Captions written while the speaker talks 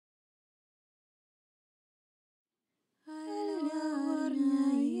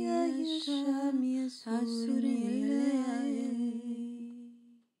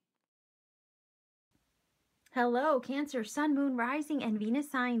Hello, Cancer, Sun, Moon, Rising, and Venus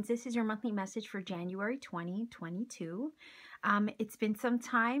signs. This is your monthly message for January 2022. It's been some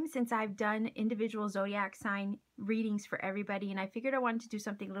time since I've done individual zodiac sign readings for everybody, and I figured I wanted to do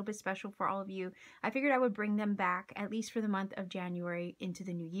something a little bit special for all of you. I figured I would bring them back, at least for the month of January, into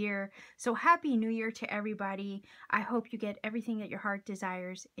the new year. So happy new year to everybody. I hope you get everything that your heart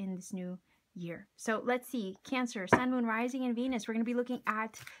desires in this new year. So let's see, Cancer, Sun, Moon, Rising, and Venus. We're going to be looking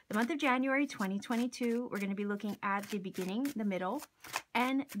at the month of January 2022. We're going to be looking at the beginning, the middle,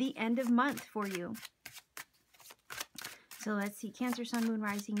 and the end of month for you. So let's see, Cancer, Sun, Moon,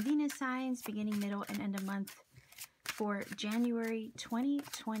 Rising, Venus signs, beginning, middle, and end of month for January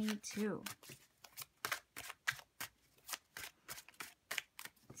 2022.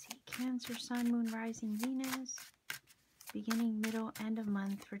 Let's see, Cancer, Sun, Moon, Rising, Venus, beginning, middle, end of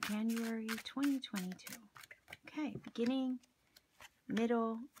month for January 2022. Okay, beginning,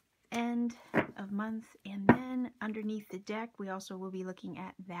 middle, end of month, and then underneath the deck, we also will be looking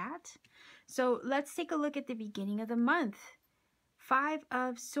at that. So let's take a look at the beginning of the month. 5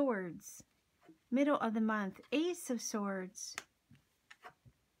 of Swords. Middle of the month, Ace of Swords.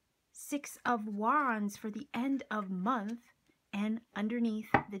 6 of Wands for the end of month, and underneath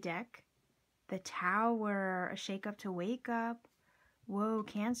the deck, the Tower, a shake up to wake up. Whoa,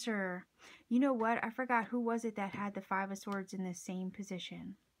 Cancer. You know what? I forgot who was it that had the 5 of Swords in the same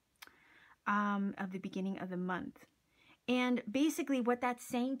position of the beginning of the month. And basically what that's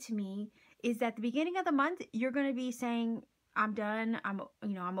saying to me is that the beginning of the month, you're going to be saying, I'm done.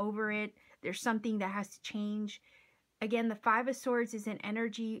 I'm over it. There's something that has to change. Again, the 5 of Swords is an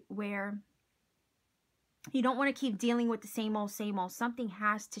energy where you don't want to keep dealing with the same old, same old. Something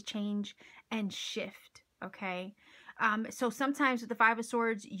has to change and shift, okay? So sometimes with the 5 of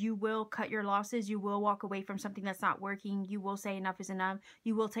Swords, you will cut your losses. You will walk away from something that's not working. You will say enough is enough.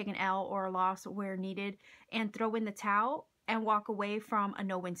 You will take an L or a loss where needed and throw in the towel and walk away from a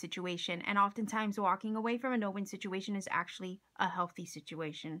no-win situation. And oftentimes walking away from a no-win situation is actually a healthy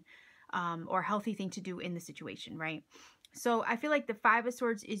situation, or a healthy thing to do in the situation, right? So I feel like the 5 of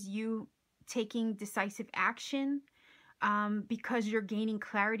Swords is you taking decisive action, because you're gaining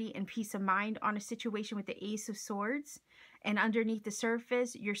clarity and peace of mind on a situation with the Ace of Swords. And underneath the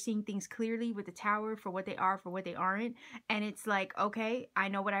surface, you're seeing things clearly with the Tower for what they are, for what they aren't. And it's like, okay, I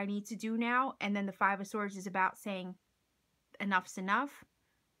know what I need to do now. And then the 5 of Swords is about saying, enough's enough.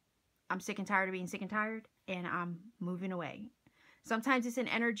 I'm sick and tired of being sick and tired, and I'm moving away. Sometimes it's an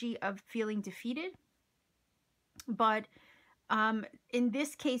energy of feeling defeated, but in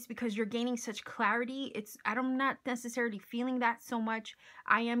this case, because you're gaining such clarity, I'm not necessarily feeling that so much.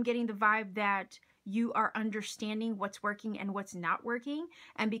 I am getting the vibe that you are understanding what's working and what's not working.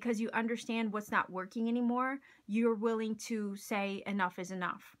 And because you understand what's not working anymore, you're willing to say enough is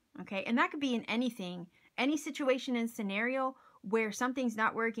enough. Okay. And that could be in anything, any situation and scenario where something's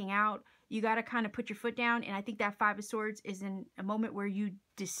not working out. You got to kind of put your foot down. And I think that 5 of Swords is in a moment where you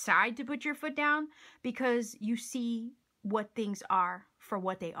decide to put your foot down because you see what things are for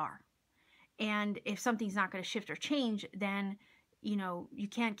what they are. And if something's not going to shift or change, then, you know, you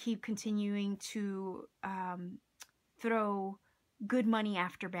can't keep continuing to throw good money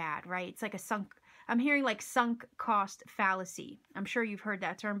after bad, right? It's like I'm hearing like sunk cost fallacy. I'm sure you've heard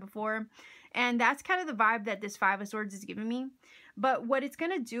that term before. And that's kind of the vibe that this 5 of Swords is giving me. But what it's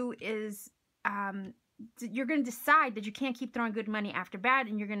going to do is you're going to decide that you can't keep throwing good money after bad.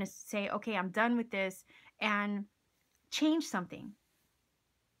 And you're going to say, okay, I'm done with this, and change something.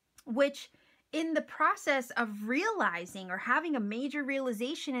 Which in the process of realizing or having a major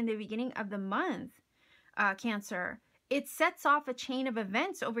realization in the beginning of the month, Cancer, it sets off a chain of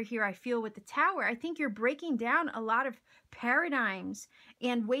events over here, I feel, with the Tower. I think you're breaking down a lot of paradigms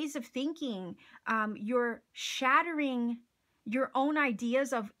and ways of thinking. You're shattering your own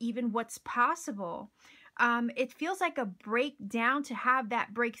ideas of even what's possible. It feels like a breakdown to have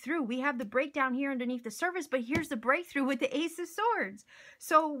that breakthrough. We have the breakdown here underneath the surface, but here's the breakthrough with the Ace of Swords.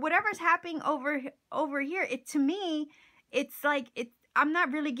 So whatever's happening over here, to me, it's like I'm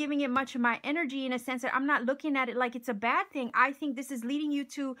not really giving it much of my energy, in a sense that I'm not looking at it like it's a bad thing. I think this is leading you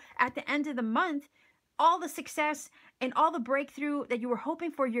to, at the end of the month, all the success and all the breakthrough that you were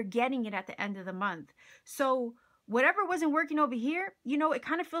hoping for, you're getting it at the end of the month. So whatever wasn't working over here, you know, it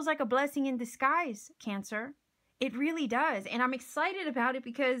kind of feels like a blessing in disguise, Cancer. It really does. And I'm excited about it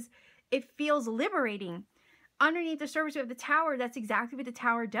because it feels liberating. Underneath the surface of the Tower, that's exactly what the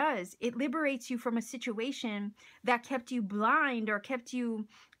Tower does. It liberates you from a situation that kept you blind or kept you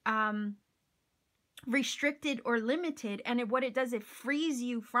restricted or limited, and what it does, it frees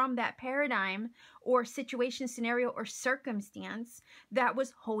you from that paradigm or situation, scenario, or circumstance that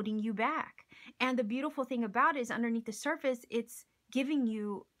was holding you back. And the beautiful thing about it is, underneath the surface, it's giving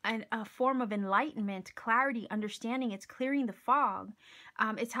you a form of enlightenment, clarity, understanding. It's clearing the fog.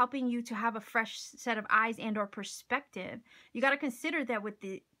 It's helping you to have a fresh set of eyes and or perspective. You got to consider that with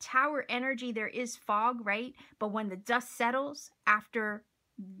the tower energy, there is fog, right? But when the dust settles after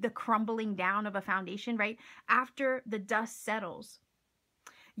the crumbling down of a foundation, right? After the dust settles,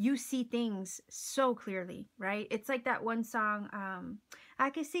 you see things so clearly, right? It's like that one song, I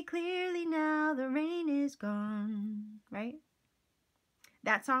can see clearly now, the rain is gone, right?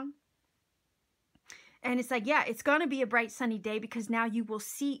 That song. And it's like, yeah, it's going to be a bright sunny day, because now you will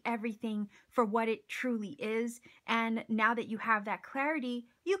see everything for what it truly is. And now that you have that clarity,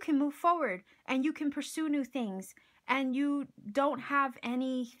 you can move forward and you can pursue new things. And you don't have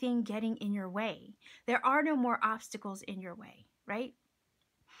anything getting in your way. There are no more obstacles in your way, right?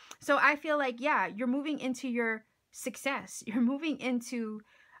 So I feel like, yeah, you're moving into your success. You're moving into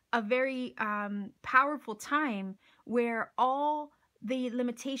a very powerful time where all the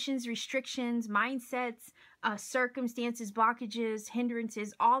limitations, restrictions, mindsets, circumstances, blockages,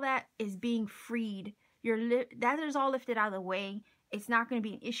 hindrances, all that is being freed. That is all lifted out of the way. It's not going to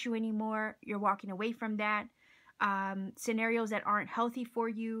be an issue anymore. You're walking away from that. Scenarios that aren't healthy for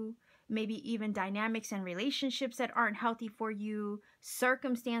you, maybe even dynamics and relationships that aren't healthy for you,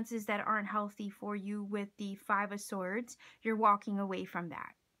 circumstances that aren't healthy for you with the Five of Swords, you're walking away from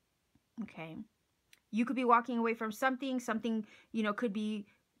that. Okay. You could be walking away from something, you know, could be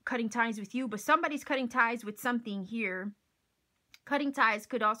cutting ties with you, but somebody's cutting ties with something here. Cutting ties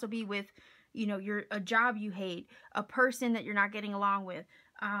could also be with, you know, a job you hate, a person that you're not getting along with,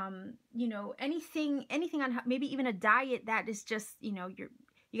 you know, anything on, maybe even a diet that is just, you know, you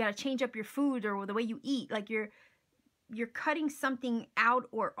got to change up your food or the way you eat. Like you're cutting something out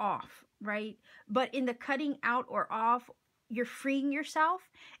or off, right? But in the cutting out or off, you're freeing yourself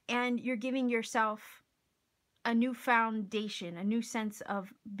and you're giving yourself a new foundation, a new sense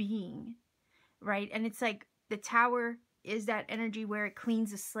of being, right? And it's like the Tower is that energy where it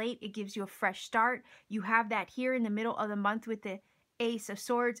cleans the slate. It gives you a fresh start. You have that here in the middle of the month with the Ace of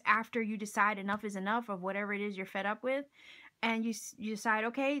Swords, after you decide enough is enough of whatever it is you're fed up with. And you decide,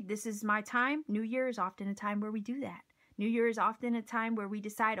 okay, this is my time. New Year is often a time where we do that. New Year is often a time where we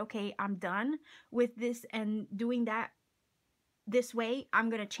decide, okay, I'm done with this and doing that this way. I'm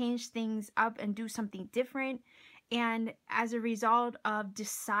going to change things up and do something different. And as a result of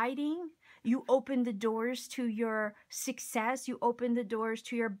deciding, you open the doors to your success. You open the doors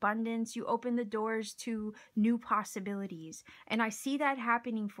to your abundance. You open the doors to new possibilities. And I see that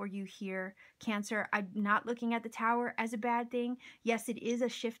happening for you here, Cancer. I'm not looking at the Tower as a bad thing. Yes, it is a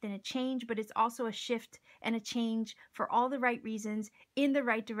shift and a change, but it's also a shift and a change for all the right reasons, in the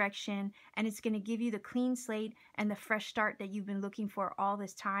right direction. And it's going to give you the clean slate and the fresh start that you've been looking for all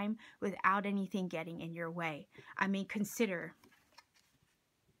this time without anything getting in your way. I mean, consider,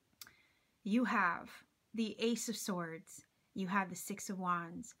 you have the Ace of Swords, you have the Six of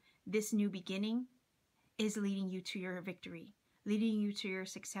Wands. This new beginning is leading you to your victory, leading you to your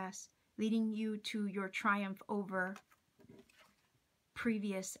success, leading you to your triumph over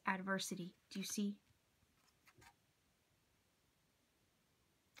previous adversity. Do you see?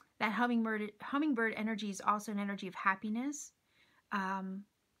 That hummingbird energy is also an energy of happiness,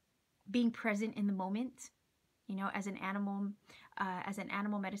 being present in the moment, you know, as an animal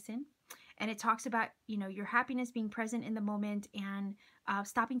medicine. And it talks about, you know, your happiness, being present in the moment, and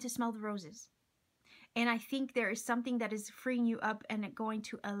stopping to smell the roses. And I think there is something that is freeing you up and going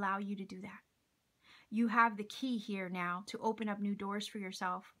to allow you to do that. You have the key here now to open up new doors for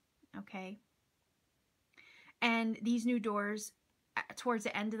yourself, okay? And these new doors towards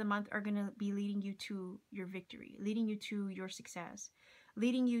the end of the month are going to be leading you to your victory, leading you to your success,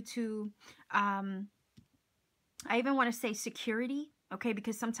 leading you to, I even want to say security, okay?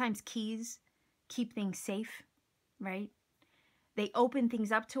 Because sometimes keys keep things safe, right? They open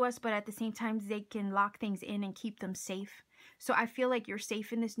things up to us, but at the same time, they can lock things in and keep them safe. So I feel like you're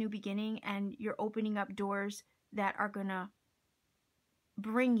safe in this new beginning, and you're opening up doors that are going to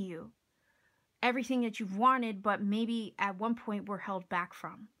bring you everything that you've wanted, but maybe at one point were held back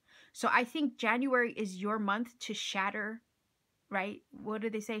from. So I think January is your month to shatter, right? What do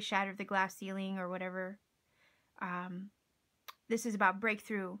they say? Shatter the glass ceiling or whatever. This is about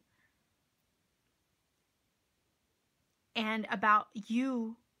breakthrough and about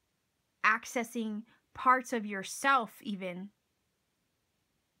you accessing parts of yourself even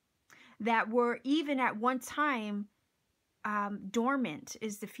that were even at one time dormant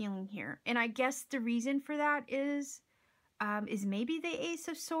is the feeling here. And I guess the reason for that is maybe the Ace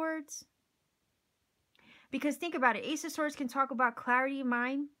of Swords. Because think about it, Ace of Swords can talk about clarity of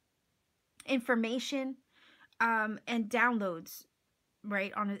mind, information, and downloads,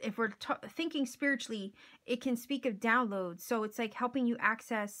 right? If we're thinking spiritually, it can speak of downloads. So it's like helping you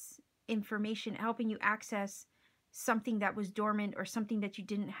access information, helping you access something that was dormant or something that you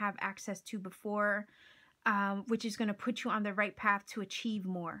didn't have access to before, which is going to put you on the right path to achieve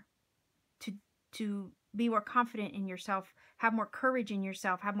more, to be more confident in yourself, have more courage in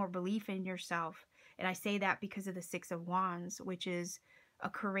yourself, have more belief in yourself. And I say that because of the Six of Wands, which is a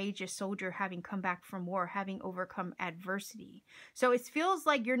courageous soldier having come back from war, having overcome adversity. So it feels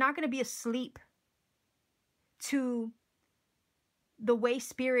like you're not going to be asleep to the way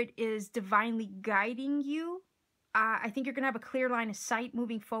Spirit is divinely guiding you. I think you're going to have a clear line of sight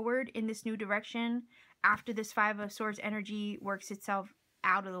moving forward in this new direction after this Five of Swords energy works itself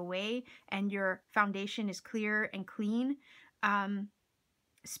out of the way and your foundation is clear and clean.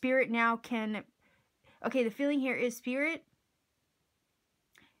 Spirit now can... Okay, the feeling here is Spirit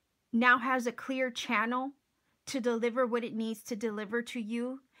now has a clear channel to deliver what it needs to deliver to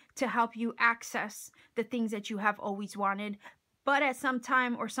you, to help you access the things that you have always wanted, but at some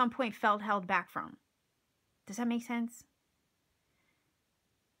time or some point felt held back from. Does that make sense?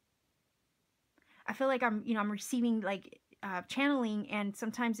 I feel like I'm receiving like channeling, and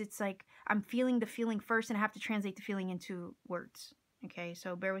sometimes it's like I'm feeling the feeling first and I have to translate the feeling into words. Okay,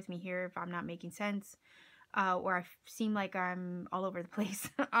 so bear with me here if I'm not making sense, or I seem like I'm all over the place.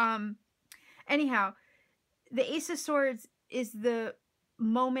 Anyhow, the Ace of Swords is the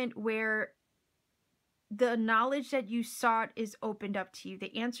moment where the knowledge that you sought is opened up to you.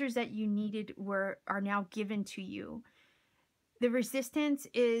 The answers that you needed are now given to you. The resistance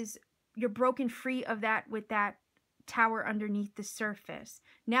is you're broken free of that with that tower underneath the surface.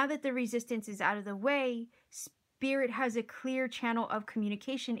 Now that the resistance is out of the way, Spirit has a clear channel of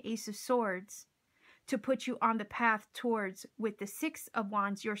communication, Ace of Swords, to put you on the path towards, with the Six of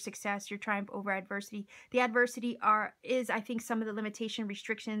Wands, your success, your triumph over adversity. The adversity is, I think, some of the limitation,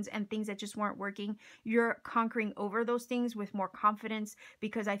 restrictions, and things that just weren't working. You're conquering over those things with more confidence,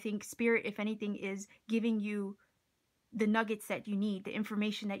 because I think Spirit, if anything, is giving you the nuggets that you need, the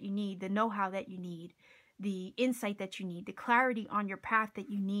information that you need, the know-how that you need, the insight that you need, the clarity on your path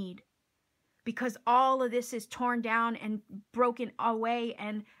that you need. Because all of this is torn down and broken away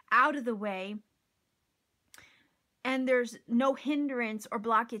and out of the way. And there's no hindrance or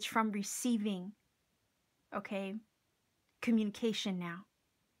blockage from receiving, okay? Communication now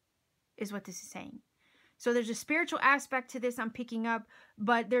is what this is saying. So there's a spiritual aspect to this I'm picking up,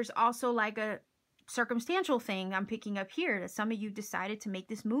 but there's also like a circumstantial thing I'm picking up here, that some of you decided to make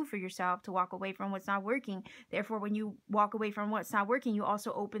this move for yourself, to walk away from what's not working. Therefore, when you walk away from what's not working, you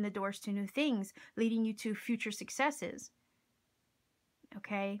also open the doors to new things, leading you to future successes.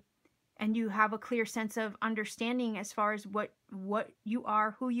 Okay? And you have a clear sense of understanding as far as what you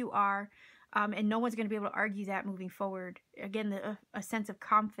are, who you are, and no one's going to be able to argue that moving forward. Again, a sense of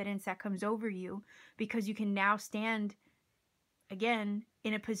confidence that comes over you, because you can now stand, again,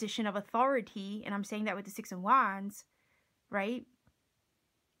 in a position of authority, and I'm saying that with the Six of Wands, right?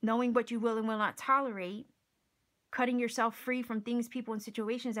 Knowing what you will and will not tolerate, cutting yourself free from things, people, and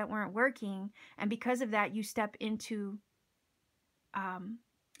situations that weren't working, and because of that, you step into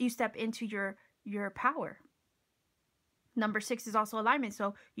your power. Number 6 is also alignment,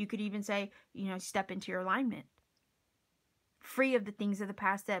 so you could even say, step into your alignment, free of the things of the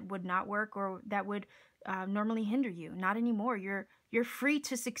past that would not work or that would normally hinder you. Not anymore. You're free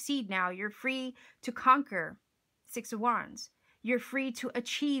to succeed now. You're free to conquer. Six of Wands. You're free to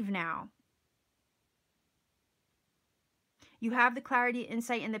achieve now. You have the clarity,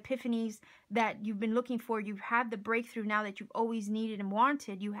 insight, and the epiphanies that you've been looking for. You've had the breakthrough now that you've always needed and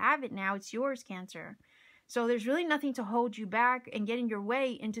wanted. You have it now. It's yours, Cancer. So there's really nothing to hold you back and get in your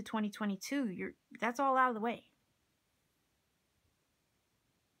way into 2022. That's all out of the way.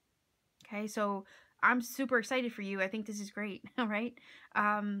 Okay, so I'm super excited for you. I think this is great. All right.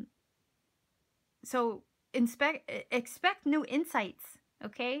 So expect new insights,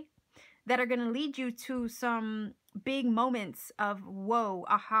 okay, that are going to lead you to some big moments of whoa,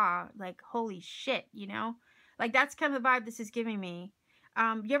 aha, like holy shit, like that's kind of the vibe this is giving me.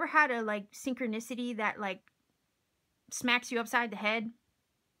 You ever had a like synchronicity that like smacks you upside the head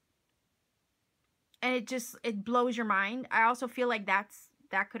and it blows your mind? I also feel like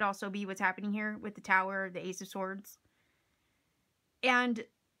that could also be what's happening here with the Tower, the Ace of Swords. And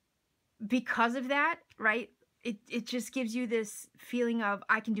because of that, right, it just gives you this feeling of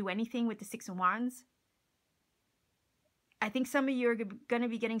I can do anything with the Six of Wands. I think some of you are going to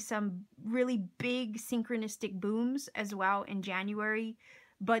be getting some really big synchronistic booms as well in January.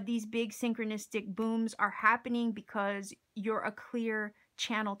 But these big synchronistic booms are happening because you're a clear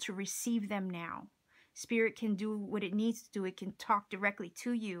channel to receive them now. Spirit can do what it needs to do. It can talk directly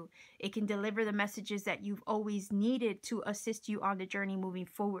to you. It can deliver the messages that you've always needed to assist you on the journey moving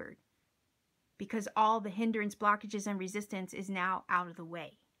forward. Because all the hindrance, blockages, and resistance is now out of the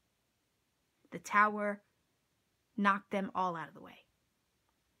way. The Tower knocked them all out of the way.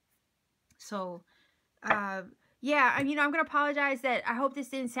 So, yeah, I'm going to apologize that I hope this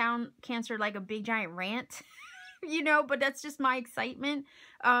didn't sound, Cancer, like a big giant rant, but that's just my excitement,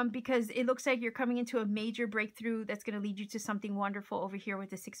 because it looks like you're coming into a major breakthrough that's going to lead you to something wonderful over here with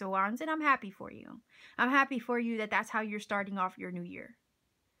the Six of Wands, and I'm happy for you. I'm happy for you that that's how you're starting off your new year,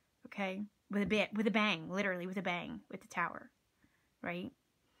 okay? With a bang, literally with a bang, with the Tower, right?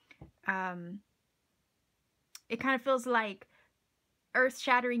 It kind of feels like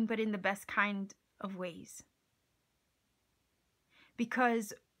earth-shattering, but in the best kind of ways.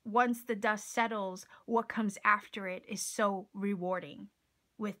 Because once the dust settles, what comes after it is so rewarding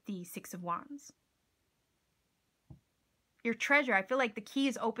with the Six of Wands. Your treasure, I feel like the key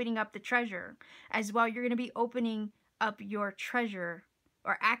is opening up the treasure. As well, you're going to be opening up your treasure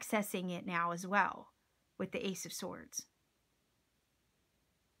or accessing it now as well with the Ace of Swords.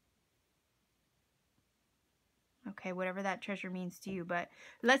 Okay, whatever that treasure means to you. But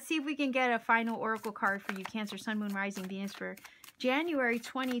let's see if we can get a final oracle card for you, Cancer, Sun, Moon, Rising, Venus, for January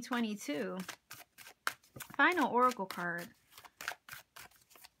 2022. Final oracle card.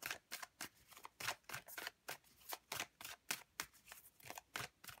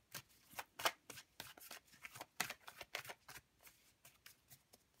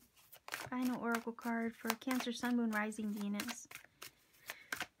 Final oracle card for Cancer, Sun, Moon, Rising, Venus.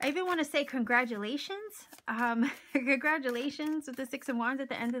 I even want to say congratulations. Congratulations with the Six of Wands at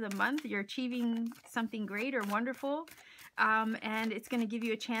the end of the month. You're achieving something great or wonderful. And it's going to give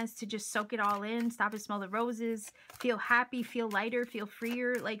you a chance to just soak it all in, stop and smell the roses, feel happy, feel lighter, feel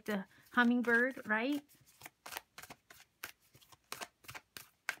freer like the hummingbird, right?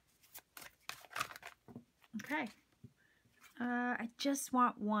 Okay. I just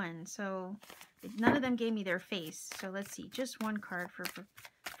want one. So none of them gave me their face. So let's see. Just one card for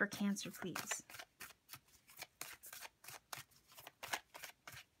Cancer, please.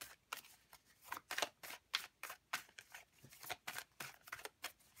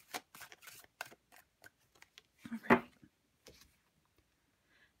 All right.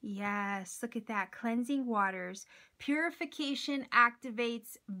 Yes, look at that. Cleansing waters. Purification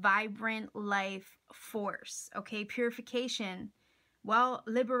activates vibrant life force. Okay, purification. Well,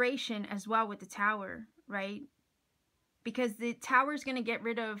 liberation as well with the Tower, right? Because the Tower is going to get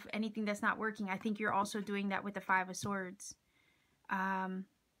rid of anything that's not working. I think you're also doing that with the Five of Swords.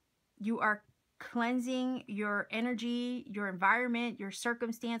 You are cleansing your energy, your environment, your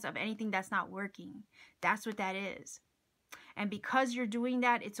circumstance of anything that's not working. That's what that is. And because you're doing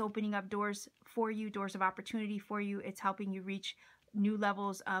that, it's opening up doors for you, doors of opportunity for you. It's helping you reach new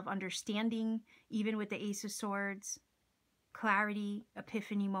levels of understanding, even with the Ace of Swords, clarity,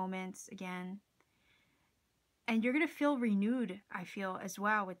 epiphany moments again. And you're going to feel renewed, I feel, as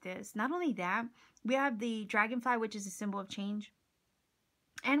well with this. Not only that, we have the dragonfly, which is a symbol of change.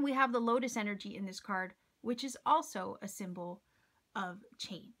 And we have the lotus energy in this card, which is also a symbol of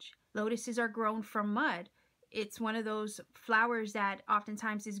change. Lotuses are grown from mud. It's one of those flowers that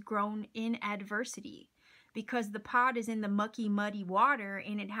oftentimes is grown in adversity because the pod is in the mucky, muddy water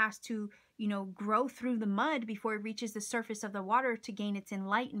and it has to, grow through the mud before it reaches the surface of the water to gain its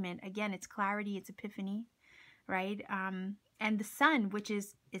enlightenment. Again, it's clarity, it's epiphany, right? And the sun, which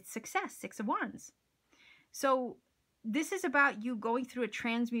is its success, Six of Wands. So this is about you going through a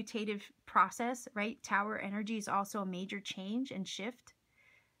transmutative process, right? Tower energy is also a major change and shift.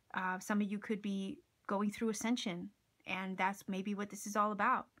 Some of you could be going through ascension, and that's maybe what this is all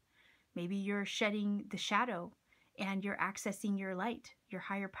about. Maybe you're shedding the shadow and you're accessing your light, your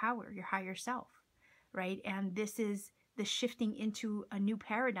higher power, your higher self, right? And this is the shifting into a new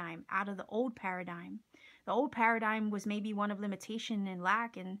paradigm out of the old paradigm. The old paradigm was maybe one of limitation and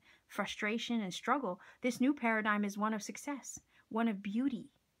lack and frustration and struggle. This new paradigm is one of success, one of beauty,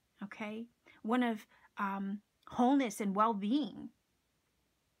 okay? One of wholeness and well-being.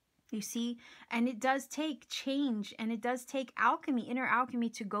 You see, and it does take change and it does take alchemy, inner alchemy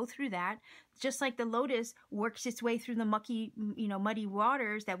to go through that. Just like the lotus works its way through the mucky, muddy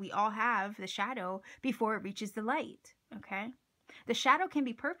waters that we all have, the shadow, before it reaches the light, okay? The shadow can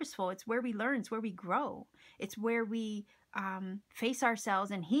be purposeful. It's where we learn, it's where we grow. It's where we face ourselves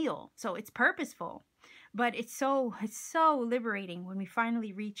and heal. So it's purposeful. But it's so liberating when we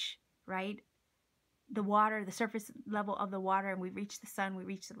finally reach, right, the water, the surface level of the water, and we reach the sun, we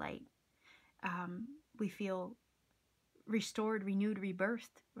reach the light. We feel restored, renewed,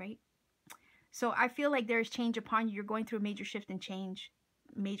 rebirthed, right? So I feel like there's change upon you. You're going through a major shift and change,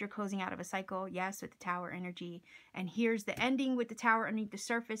 major closing out of a cycle, yes, with the tower energy. And here's the ending with the tower underneath the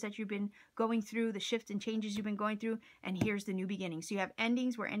surface that you've been going through, the shift and changes you've been going through. And here's the new beginning. So you have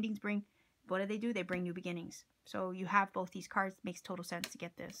endings where endings bring, what do? They bring new beginnings. So you have both these cards. It makes total sense to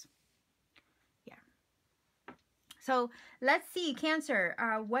get this. Yeah. So let's see, Cancer,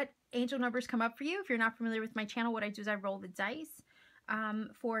 what angel numbers come up for you. If you're not familiar with my channel, what I do is I roll the dice.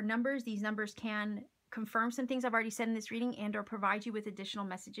 For numbers, these numbers can confirm some things I've already said in this reading and or provide you with additional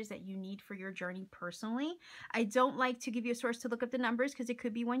messages that you need for your journey personally. I don't like to give you a source to look up the numbers because it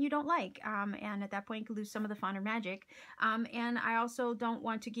could be one you don't like, and at that point you could lose some of the fun or magic. And I also don't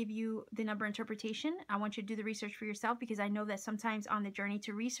want to give you the number interpretation. I want you to do the research for yourself, because I know that sometimes on the journey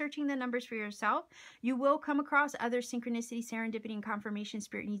to researching the numbers for yourself, you will come across other synchronicity, serendipity, and confirmation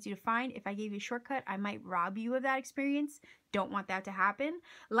Spirit needs you to find. If I gave you a shortcut, I might rob you of that experience. Don't want that to happen.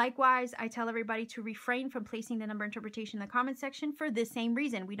 Likewise, I tell everybody to refrain from placing the number interpretation in the comment section for the same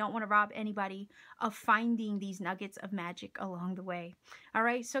reason. We don't want to rob anybody of finding these nuggets of magic along the way. All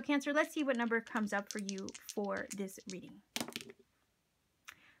right, so Cancer, let's see what number comes up for you for this reading.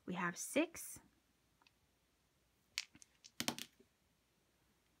 We have 6,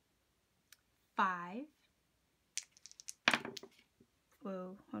 5.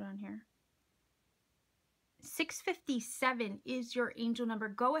 Whoa, hold on here. 657 is your angel number.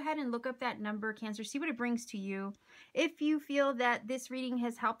 Go ahead and look up that number, Cancer. See what it brings to you. If you feel that this reading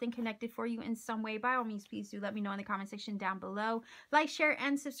has helped and connected for you in some way, by all means, please do let me know in the comment section down below. Like, share,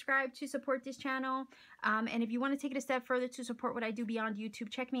 and subscribe to support this channel. And if you want to take it a step further to support what I do beyond YouTube,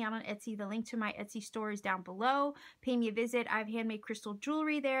 check me out on Etsy. The link to my Etsy store is down below. Pay me a visit. I have handmade crystal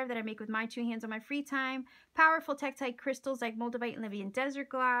jewelry there that I make with my 2 hands on my free time. Powerful tektite crystals like moldavite and Libyan desert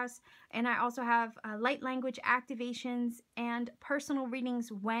glass. And I also have light language activations and personal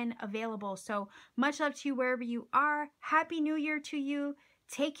readings when available. So much love to you wherever you are. Happy New Year to you.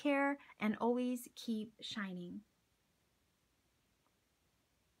 Take care and always keep shining.